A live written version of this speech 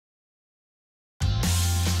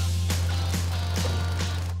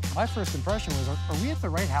My first impression was, are we at the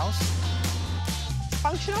right house?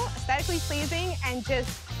 Functional, aesthetically pleasing, and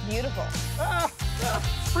just beautiful.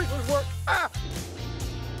 Sprinklers work.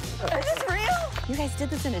 Is this real? You guys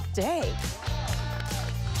did this in a day.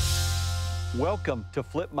 Welcome to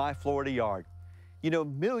Flip My Florida Yard. You know,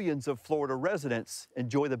 millions of Florida residents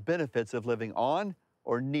enjoy the benefits of living on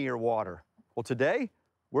or near water. Well, today,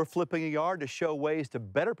 we're flipping a yard to show ways to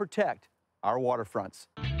better protect our waterfronts.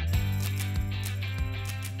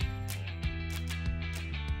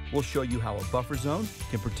 We'll show you how a buffer zone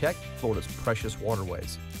can protect Florida's precious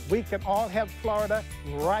waterways. We can all have Florida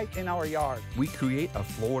right in our yard. We create a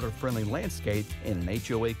Florida-friendly landscape in an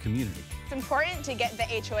HOA community. It's important to get the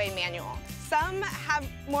HOA manual. Some have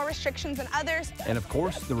more restrictions than others. And of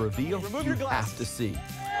course, the reveal you have to see.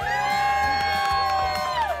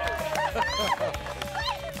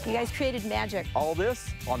 You guys created magic. All this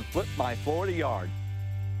on Flip My Florida Yard.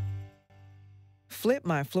 Flip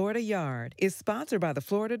My Florida Yard is sponsored by the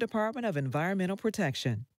Florida Department of Environmental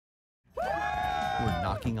Protection. We're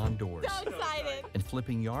knocking on doors So excited. and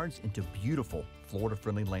flipping yards into beautiful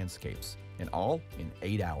Florida-friendly landscapes, and all in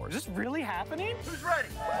 8 hours. Is this really happening? Who's ready?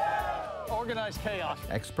 Organized chaos.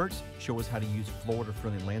 Experts show us how to use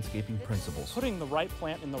Florida-friendly landscaping principles. Putting the right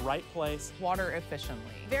plant in the right place. Water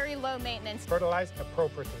efficiently. Very low maintenance. Fertilize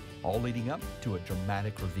appropriately. All leading up to a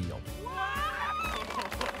dramatic reveal.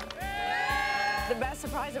 The best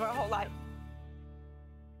surprise of our whole life.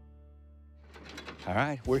 All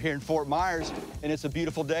right, we're here in Fort Myers, and it's a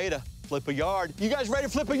beautiful day to flip a yard. You guys ready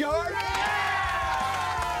to flip a yard? Yeah!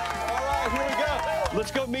 All right, here we go.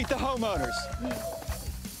 Let's go meet the homeowners.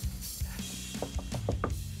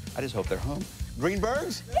 I just hope they're home.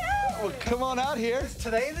 Greenbergs? Yeah! Well, come on out here. Is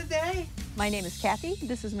today the day? My name is Kathy.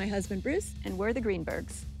 This is my husband, Bruce, and we're the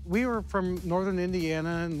Greenbergs. We were from northern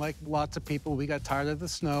Indiana, and like lots of people, we got tired of the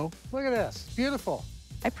snow. Look at this, beautiful.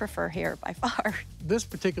 I prefer here by far. This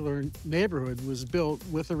particular neighborhood was built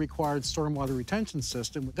with a required stormwater retention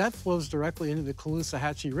system. That flows directly into the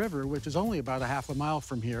Caloosahatchee River, which is only about a half a mile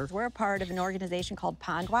from here. We're a part of an organization called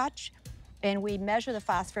Pond Watch, and we measure the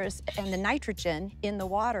phosphorus and the nitrogen in the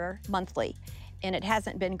water monthly, and it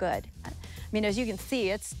hasn't been good. I mean, as you can see,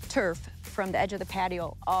 it's turf from the edge of the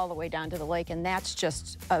patio all the way down to the lake, and that's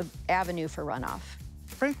just an avenue for runoff.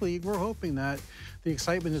 Frankly, we're hoping that the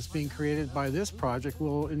excitement that's being created by this project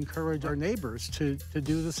will encourage our neighbors to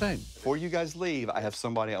do the same. Before you guys leave, I have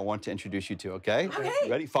somebody I want to introduce you to, okay? Okay.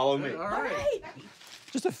 Ready? Follow me. All right.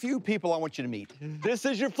 Just a few people I want you to meet. This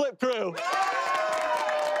is your flip crew.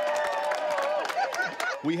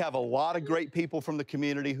 We have a lot of great people from the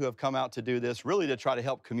community who have come out to do this, really to try to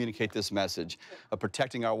help communicate this message of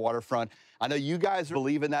protecting our waterfront. I know you guys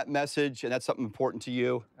believe in that message, and that's something important to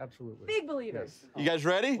you. Absolutely. Big believers. You guys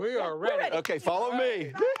ready? We are ready. Okay, follow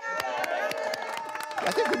me.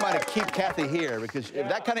 I think we might have keep Kathy here, because if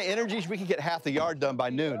that kind of energy, we can get half the yard done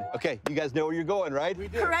by noon. Okay, you guys know where you're going, right? We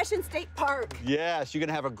do. Correction State Park. Yes, you're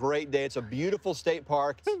gonna have a great day. It's a beautiful state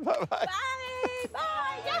park. Bye-bye. Bye.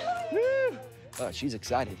 Bye. Yahoo. Woo. Oh, she's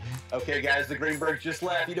excited. Okay, guys, the Greenbergs just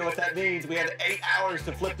left. You know what that means. We have 8 hours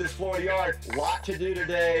to flip this Florida yard. Lot to do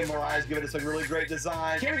today. Mariah's giving us a really great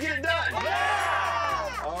design. Can we get it done?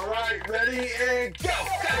 Yeah! All right, ready, and go!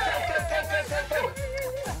 Go, go, go, go, go, go,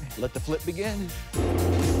 go. Let the flip begin.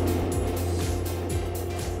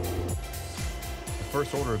 The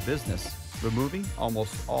first order of business, removing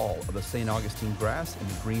almost all of the St. Augustine grass in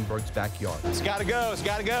the Greenberg's backyard. It's gotta go, it's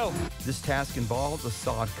gotta go. This task involves a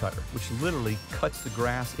sod cutter, which literally cuts the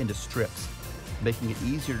grass into strips, making it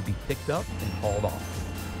easier to be picked up and hauled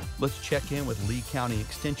off. Let's check in with Lee County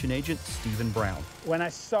Extension Agent Stephen Brown. When I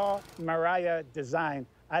saw Mariah design,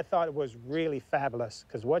 I thought it was really fabulous,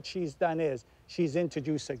 because what she's done is she's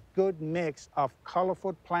introduced a good mix of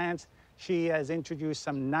colorful plants. She has introduced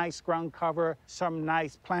some nice ground cover, some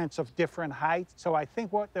nice plants of different heights. So I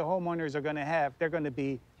think what the homeowners are gonna have, they're gonna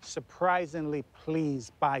be surprisingly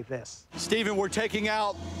pleased by this. Stephen, we're taking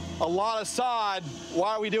out a lot of sod.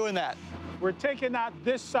 Why are we doing that? We're taking out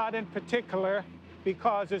this sod in particular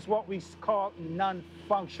because it's what we call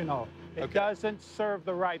non-functional. It doesn't serve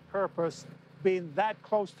the right purpose being that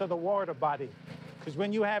close to the water body. Because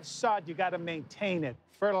when you have sod, you gotta maintain it.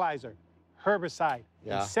 Fertilizer, herbicide,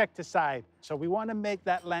 insecticide. So we want to make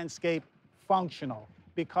that landscape functional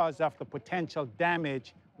because of the potential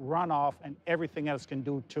damage, runoff, and everything else can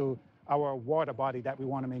do to our water body that we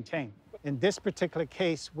want to maintain. In this particular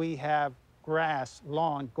case, we have grass,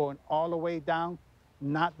 lawn going all the way down,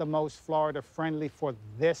 not the most Florida friendly for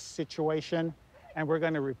this situation. And we're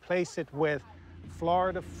going to replace it with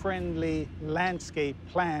Florida friendly landscape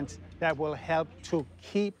plants that will help to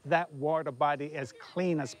keep that water body as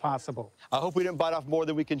clean as possible. I hope we didn't bite off more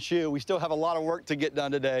than we can chew. We still have a lot of work to get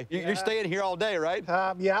done today. You're staying here all day, right?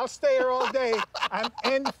 Yeah, I'll stay here all day. I'm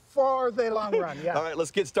in for the long run, yeah. All right,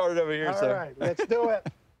 let's get started over here, sir. All right, let's do it.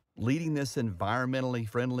 Leading this environmentally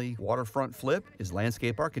friendly waterfront flip is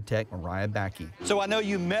landscape architect Mariah Backey. So I know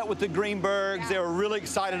you met with the Greenbergs. Yeah. They were really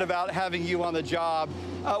excited about having you on the job.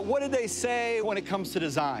 What did they say when it comes to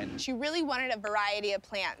design? She really wanted a variety of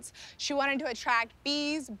plants. She wanted to attract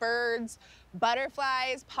bees, birds,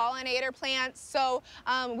 butterflies, pollinator plants. So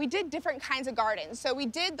we did different kinds of gardens. So we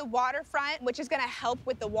did the waterfront, which is gonna help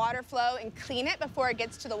with the water flow and clean it before it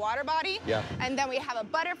gets to the water body. Yeah. And then we have a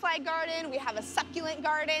butterfly garden, we have a succulent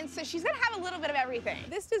garden. So she's gonna have a little bit of everything.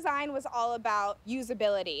 This design was all about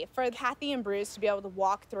usability for Kathy and Bruce to be able to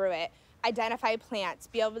walk through it, identify plants,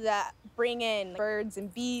 be able to bring in birds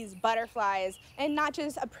and bees, butterflies, and not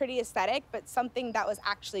just a pretty aesthetic, but something that was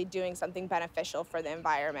actually doing something beneficial for the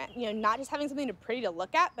environment. You know, not just having something pretty to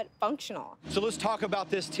look at, but functional. So let's talk about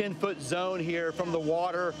this 10-foot zone here from the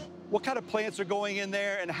water. What kind of plants are going in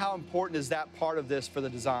there, and how important is that part of this for the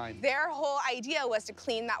design? Their whole idea was to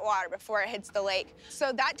clean that water before it hits the lake.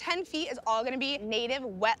 So that 10 feet is all gonna be native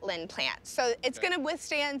wetland plants. So it's gonna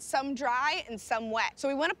withstand some dry and some wet. So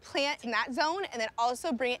we wanna plant in that zone and then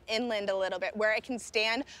also bring it inland a little bit where it can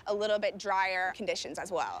stand a little bit drier conditions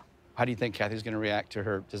as well. How do you think Kathy's gonna react to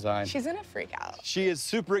her design? She's gonna freak out. She is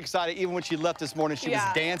super excited. Even when she left this morning, she was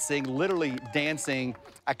dancing, literally dancing.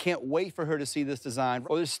 I can't wait for her to see this design.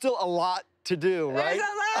 Well, there's still a lot to do, right? There's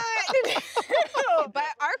a lot to do. But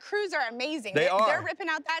our crews are amazing. They are. They're ripping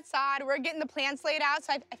out that sod. We're getting the plants laid out,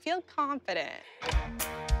 so I feel confident.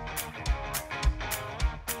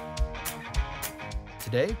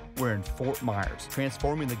 Today, we're in Fort Myers,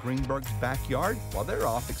 transforming the Greenbergs' backyard while they're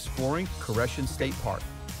off exploring Koreshan State Park.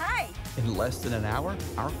 Hi. In less than an hour,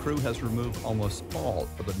 our crew has removed almost all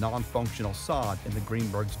of the non-functional sod in the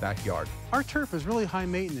Greenbergs' backyard. Our turf is really high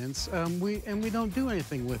maintenance, and we don't do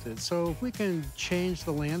anything with it. So if we can change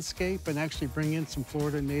the landscape and actually bring in some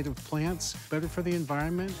Florida native plants, better for the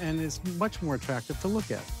environment, and it's much more attractive to look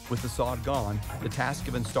at. With the sod gone, the task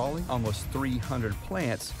of installing almost 300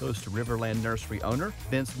 plants goes to Riverland Nursery owner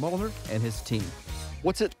Vince Molnar and his team.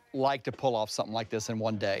 What's it like to pull off something like this in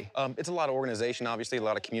one day? It's a lot of organization, obviously, a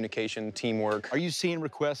lot of communication, teamwork. Are you seeing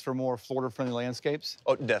requests for more Florida-friendly landscapes?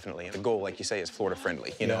 Oh, definitely. The goal, like you say, is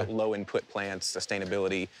Florida-friendly. You know, low-input plants,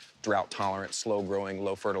 sustainability, drought-tolerant, slow-growing,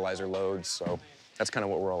 low fertilizer loads. So that's kind of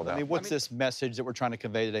what we're all about. I mean, what's this message that we're trying to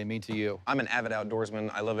convey today mean to you? I'm an avid outdoorsman.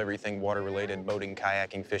 I love everything water-related, boating,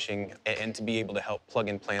 kayaking, fishing, and to be able to help plug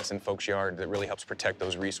in plants in folks' yard that really helps protect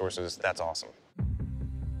those resources, that's awesome.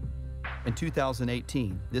 In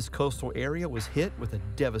 2018, this coastal area was hit with a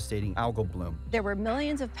devastating algal bloom. There were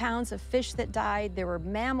millions of pounds of fish that died. There were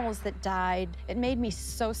mammals that died. It made me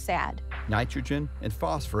so sad. Nitrogen and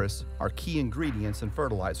phosphorus are key ingredients in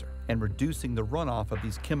fertilizer, and reducing the runoff of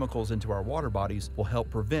these chemicals into our water bodies will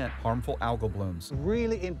help prevent harmful algal blooms.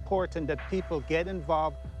 Really important that people get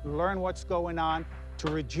involved, learn what's going on,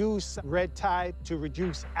 to reduce red tide, to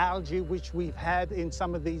reduce algae, which we've had in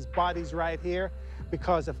some of these bodies right here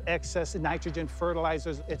because of excess nitrogen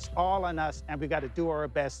fertilizers. It's all on us, and we got to do our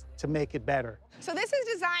best to make it better. So this is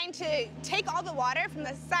designed to take all the water from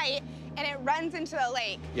the site and it runs into the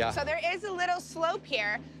lake. Yeah. So there is a little slope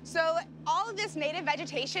here. So all of this native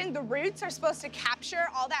vegetation, the roots are supposed to capture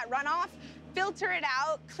all that runoff, filter it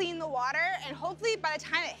out, clean the water, and hopefully by the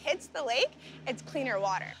time it hits the lake, it's cleaner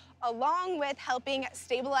water, along with helping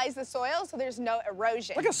stabilize the soil so there's no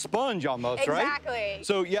erosion. Like a sponge almost, right? Exactly.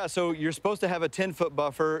 So yeah, so you're supposed to have a 10-foot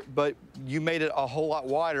buffer, but you made it a whole lot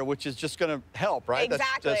wider, which is just gonna help, right?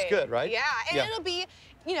 Exactly. That's good, right? Yeah, and it'll be,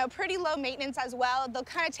 you know, pretty low maintenance as well. They'll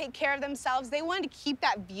kind of take care of themselves. They wanted to keep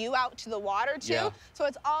that view out to the water too. So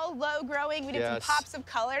it's all low growing. We did some pops of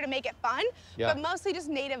color to make it fun, but mostly just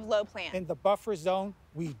native low plants. In the buffer zone,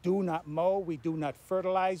 we do not mow, we do not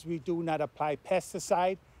fertilize, we do not apply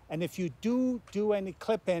pesticide. And if you do any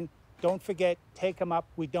clipping, don't forget, take them up.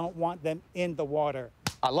 We don't want them in the water.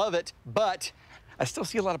 I love it, but I still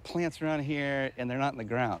see a lot of plants around here, and they're not in the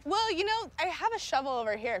ground. Well, you know, I have a shovel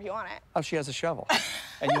over here if you want it. Oh, she has a shovel.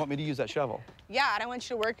 And you want me to use that shovel? Yeah, and I want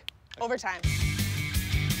you to work overtime.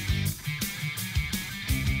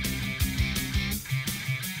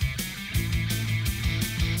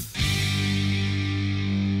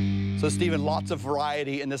 So, Stephen, lots of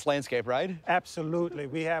variety in this landscape, right? Absolutely.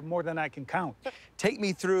 We have more than I can count. Take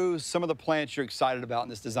me through some of the plants you're excited about in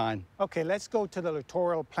this design. Okay, let's go to the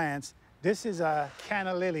littoral plants. This is a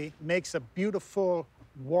canna lily, makes a beautiful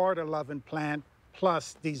water-loving plant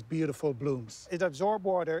plus these beautiful blooms. It absorbs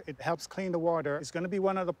water, it helps clean the water. It's going to be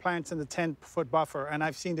one of the plants in the 10-foot buffer, and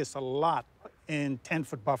I've seen this a lot in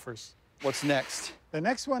 10-foot buffers. What's next? The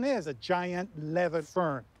next one is a giant leather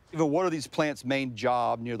fern. Eva, what are these plants' main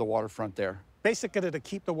job near the waterfront there? Basically, to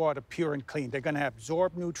keep the water pure and clean. They're going to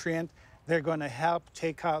absorb nutrient. They're going to help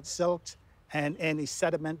take out silt and any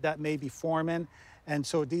sediment that may be forming. And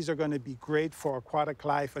so these are going to be great for aquatic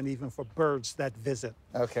life and even for birds that visit.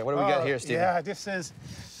 Okay, what do we got here, Stephen? Yeah, this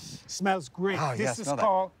smells great. Oh, this yeah, is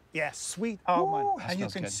called, sweet almond. Ooh, and you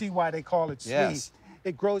can good. see why they call it sweet. Yes.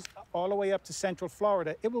 It grows all the way up to Central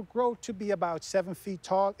Florida. It will grow to be about 7 feet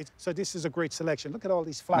tall. So this is a great selection. Look at all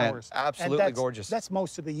these flowers. Man, absolutely gorgeous. That's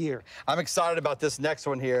most of the year. I'm excited about this next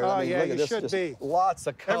one here. Oh, Look yeah, at you this. should Just be. Lots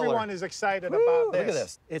of color. Everyone is excited Woo, about this. Look at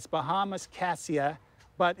this. It's Bahamas cassia,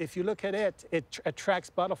 but if you look at it, it attracts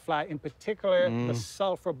butterfly, in particular the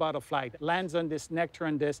sulfur butterfly. It lands on this nectar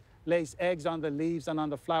and this, lays eggs on the leaves and on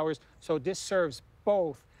the flowers. So this serves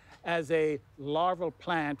both as a larval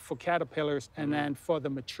plant for caterpillars and then for the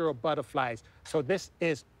mature butterflies. So this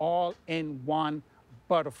is all in one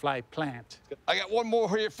butterfly plant. I got one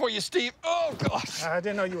more here for you, Steve. Oh, gosh. I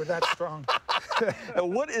didn't know you were that strong.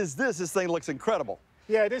 And what is this? This thing looks incredible.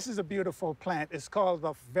 Yeah, this is a beautiful plant. It's called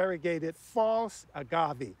the variegated false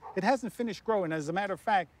agave. It hasn't finished growing. As a matter of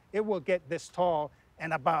fact, it will get this tall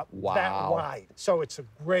and about that wide. So it's a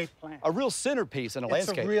great plant. A real centerpiece in a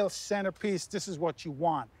landscape. It's a real centerpiece. This is what you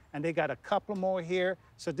want. And they got a couple more here.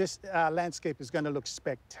 So this landscape is going to look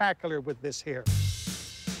spectacular with this here.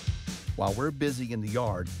 While we're busy in the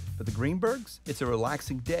yard, for the Greenbergs, it's a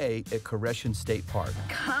relaxing day at Koreshan State Park,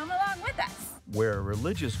 Come along with us. where a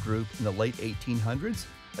religious group in the late 1800s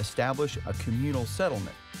established a communal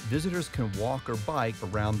settlement. Visitors can walk or bike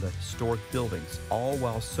around the historic buildings, all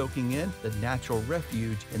while soaking in the natural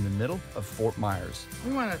refuge in the middle of Fort Myers.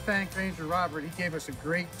 We want to thank Ranger Robert. He gave us a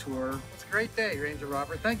great tour. It's a great day, Ranger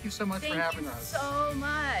Robert. Thank you so much for having us. Thank you so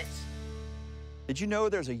much. Did you know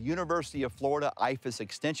there's a University of Florida IFAS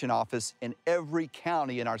Extension office in every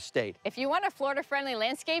county in our state? If you want a Florida-friendly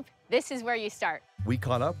landscape, this is where you start. We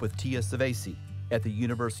caught up with Tia Savasi at the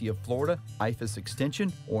University of Florida IFAS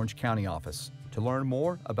Extension Orange County office to learn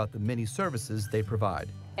more about the many services they provide.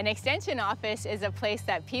 An extension office is a place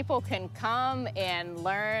that people can come and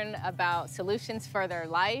learn about solutions for their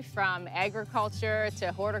life, from agriculture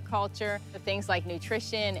to horticulture, to things like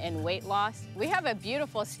nutrition and weight loss. We have a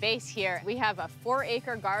beautiful space here. We have a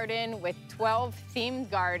 4-acre garden with 12 themed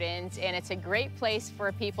gardens, and it's a great place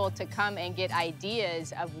for people to come and get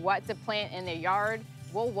ideas of what to plant in their yard.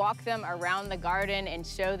 We'll walk them around the garden and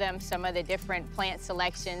show them some of the different plant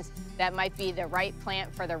selections that might be the right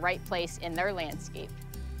plant for the right place in their landscape.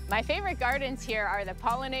 My favorite gardens here are the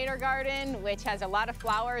pollinator garden, which has a lot of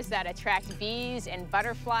flowers that attract bees and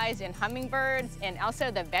butterflies and hummingbirds, and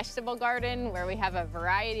also the vegetable garden, where we have a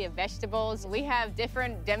variety of vegetables. We have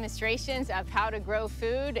different demonstrations of how to grow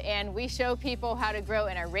food, and we show people how to grow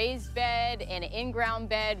in a raised bed, in an in-ground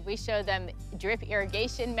bed. We show them drip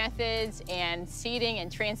irrigation methods and seeding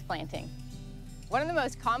and transplanting. One of the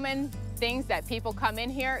most common things that people come in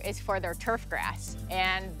here is for their turf grass.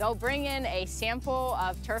 And they'll bring in a sample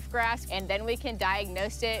of turf grass, and then we can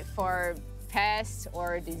diagnose it for pests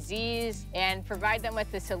or disease and provide them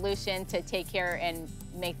with the solution to take care and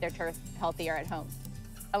make their turf healthier at home.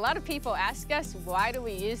 A lot of people ask us, why do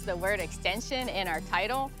we use the word extension in our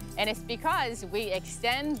title? And it's because we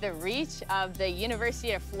extend the reach of the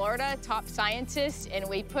University of Florida top scientists, and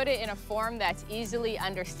we put it in a form that's easily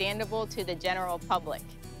understandable to the general public.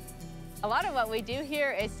 A lot of what we do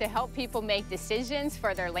here is to help people make decisions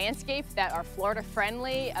for their landscape that are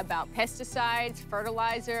Florida-friendly about pesticides,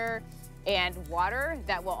 fertilizer, and water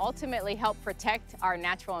that will ultimately help protect our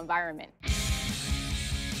natural environment.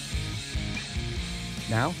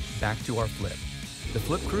 Now, back to our flip. The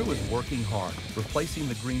flip crew is working hard, replacing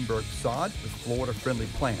the Greenberg sod with Florida-friendly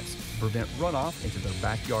plants to prevent runoff into their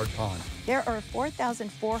backyard pond. There are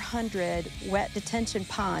 4,400 wet detention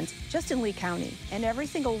ponds just in Lee County, and every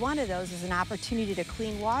single one of those is an opportunity to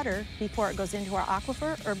clean water before it goes into our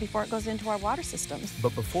aquifer or before it goes into our water systems.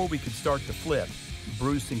 But before we could start the flip,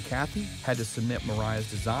 Bruce and Kathy had to submit Mariah's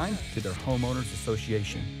design to their homeowners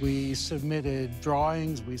association. We submitted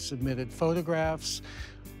drawings, we submitted photographs,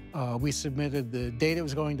 we submitted the date it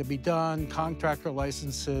was going to be done, contractor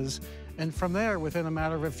licenses, and from there, within a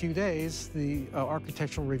matter of a few days, the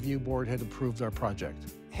Architectural Review Board had approved our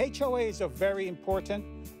project. HOAs are very important,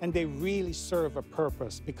 and they really serve a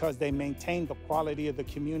purpose because they maintain the quality of the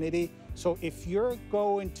community. So if you're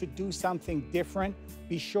going to do something different,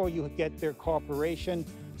 be sure you get their cooperation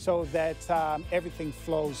so that everything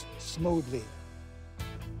flows smoothly.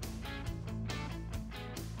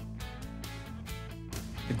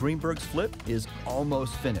 Greenberg's flip is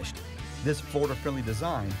almost finished. This Florida-friendly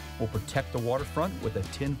design will protect the waterfront with a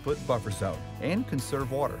 10-foot buffer zone and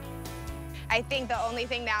conserve water. I think the only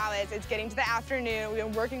thing now is it's getting to the afternoon. We've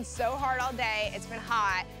been working so hard all day. It's been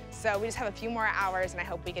hot. So we just have a few more hours, and I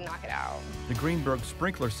hope we can knock it out. The Greenberg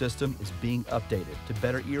sprinkler system is being updated to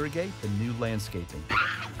better irrigate the new landscaping.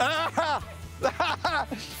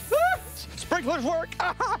 Sprinklers work!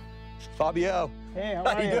 Fabio. Hey,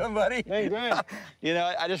 how you doing, buddy? Hey, good. You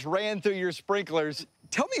know, I just ran through your sprinklers.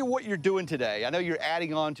 Tell me what you're doing today. I know you're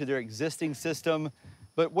adding on to their existing system,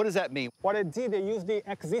 but what does that mean? What I did, I used the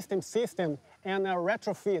existing system and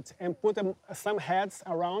retrofit and put some heads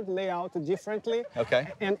around, layout differently,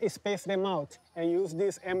 and space them out. And use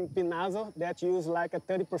this MP nozzle that use like a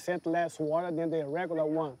 30% less water than the regular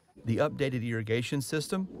one. The updated irrigation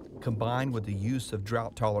system, combined with the use of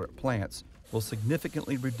drought-tolerant plants, will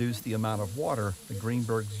significantly reduce the amount of water the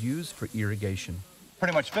Greenbergs use for irrigation.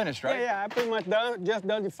 Pretty much finished, right? Yeah, I'm pretty much done. Just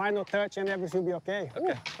done the final touch and everything will be okay.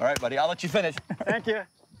 Okay. All right, buddy, I'll let you finish. Thank you.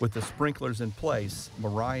 With the sprinklers in place,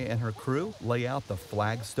 Mariah and her crew lay out the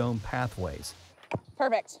flagstone pathways.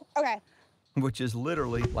 Perfect. Okay. Which is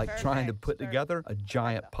literally like trying to put together a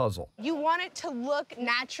giant puzzle. You want it to look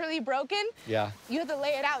naturally broken. Yeah. You have to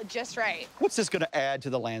lay it out just right. What's this going to add to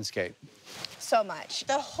the landscape? So much.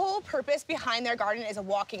 The whole purpose behind their garden is a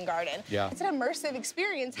walking garden. Yeah. It's an immersive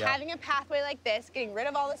experience, having a pathway like this, getting rid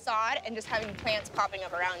of all the sod, and just having plants popping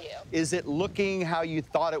up around you. Is it looking how you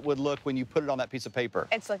thought it would look when you put it on that piece of paper?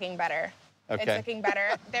 It's looking better. Okay. It's looking better.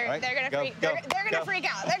 They're gonna freak. They're gonna freak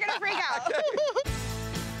out. They're gonna freak out.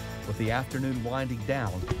 With the afternoon winding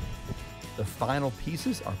down, the final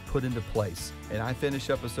pieces are put into place. And I finish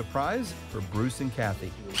up a surprise for Bruce and Kathy.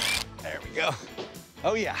 There we go.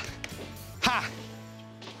 Oh, yeah. Ha!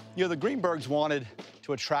 You know, the Greenbergs wanted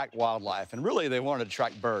to attract wildlife, and really they wanted to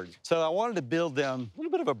attract birds. So I wanted to build them a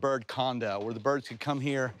little bit of a bird condo where the birds could come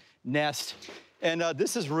here, nest. And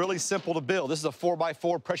this is really simple to build. This is a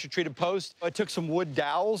 4x4 pressure-treated post. I took some wood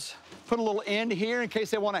dowels, put a little end here in case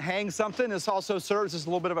they want to hang something. This also serves as a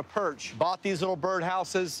little bit of a perch. Bought these little bird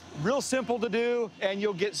houses. Real simple to do, and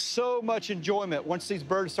you'll get so much enjoyment once these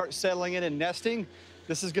birds start settling in and nesting.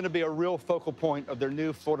 This is going to be a real focal point of their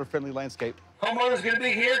new Florida-friendly landscape. Homeowner's going to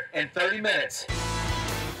be here in 30 minutes.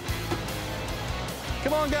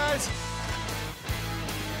 Come on, guys.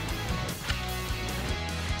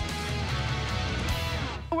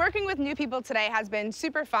 Working with new people today has been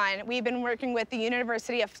super fun. We've been working with the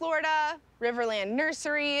University of Florida, Riverland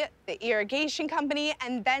Nursery, the irrigation company,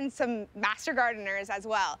 and then some master gardeners as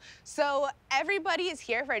well. So everybody is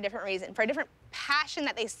here for a different reason, for a different passion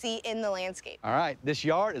that they see in the landscape. All right, this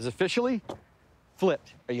yard is officially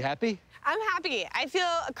flipped. Are you happy? I'm happy. I feel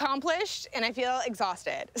accomplished and I feel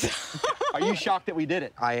exhausted. Are you shocked that we did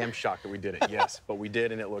it? I am shocked that we did it, yes. But we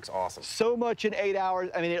did, and it looks awesome. So much in 8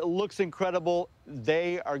 hours. I mean, it looks incredible.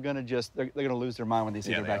 They are going to just, they're going to lose their mind when they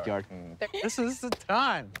see their backyard. This is the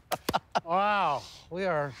time. Wow, we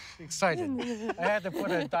are excited. I had to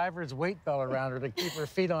put a diver's weight belt around her to keep her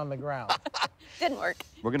feet on the ground. Didn't work.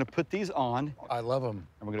 We're going to put these on. I love them.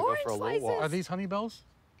 And we're going to go for a little walk. Are these honey bells?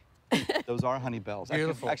 Those are honey bells.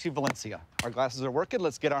 Beautiful. Actually, Valencia. Our glasses are working.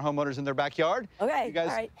 Let's get our homeowners in their backyard. Okay. You guys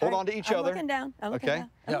all right, hold all on to right. each I'm other. Looking down. I'm looking down.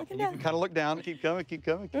 I'm looking You down. can kind of look down. Keep coming, keep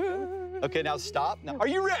coming, keep coming. Okay, now stop. Now, are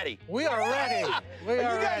you ready? We are ready. We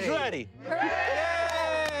Are you guys ready?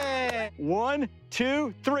 Yay! 1,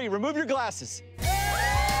 2, 3. Remove your glasses.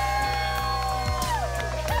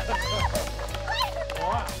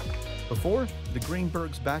 Wow. Before, the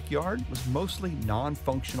Greenbergs' backyard was mostly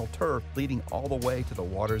non-functional turf leading all the way to the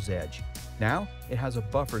water's edge. Now, it has a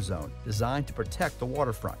buffer zone designed to protect the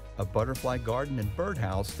waterfront, a butterfly garden and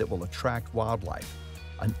birdhouse that will attract wildlife,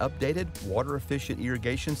 an updated water-efficient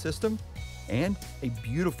irrigation system, and a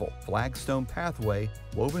beautiful flagstone pathway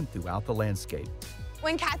woven throughout the landscape.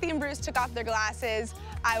 When Kathy and Bruce took off their glasses,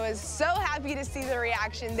 I was so happy to see the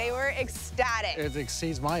reaction. They were ecstatic. It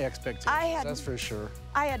exceeds my expectations, that's for sure.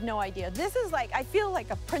 I had no idea. This is like, I feel like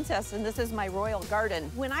a princess, and this is my royal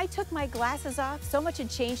garden. When I took my glasses off, so much had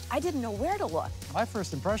changed, I didn't know where to look. My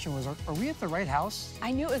first impression was, are we at the right house? I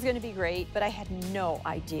knew it was going to be great, but I had no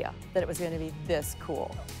idea that it was going to be this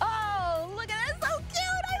cool. Oh, look at this, so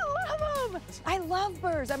cute! I love them! I love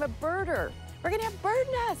birds. I'm a birder. We're going to have bird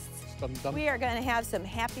nests. We are going to have some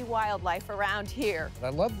happy wildlife around here. I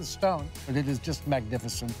love the stone, but it is just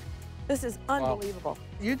magnificent. This is unbelievable.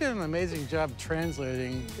 Wow. You did an amazing job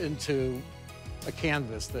translating into a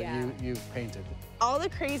canvas that you've painted. All the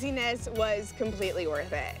craziness was completely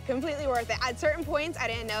worth it. Completely worth it. At certain points, I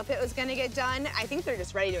didn't know if it was going to get done. I think they're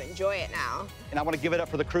just ready to enjoy it now. And I want to give it up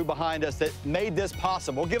for the crew behind us that made this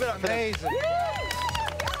possible. Give it up for them. Amazing.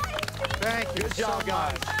 Thank you. Good job,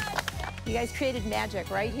 guys. You guys created magic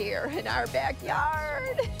right here in our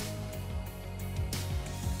backyard.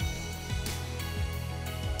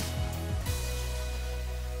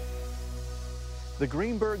 The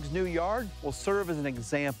Greenberg's new yard will serve as an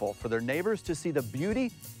example for their neighbors to see the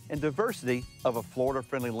beauty and diversity of a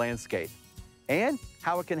Florida-friendly landscape and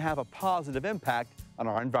how it can have a positive impact on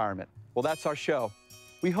our environment. Well, that's our show.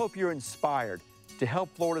 We hope you're inspired to help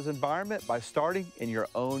Florida's environment by starting in your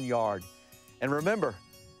own yard. And remember,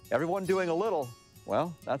 everyone doing a little,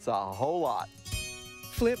 well, that's a whole lot.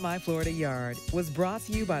 Flip My Florida Yard was brought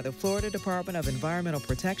to you by the Florida Department of Environmental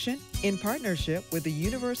Protection in partnership with the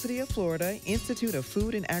University of Florida Institute of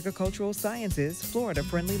Food and Agricultural Sciences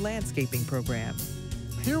Florida-Friendly Landscaping Program.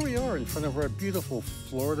 Here we are in front of our beautiful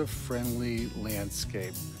Florida-friendly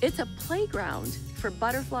landscape. It's a playground for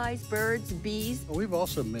butterflies, birds, bees. We've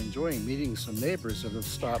also been enjoying meeting some neighbors that have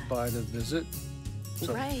stopped by to visit.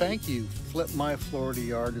 So Right. thank you, Flip My Florida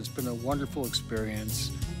Yard. It's been a wonderful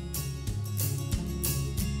experience.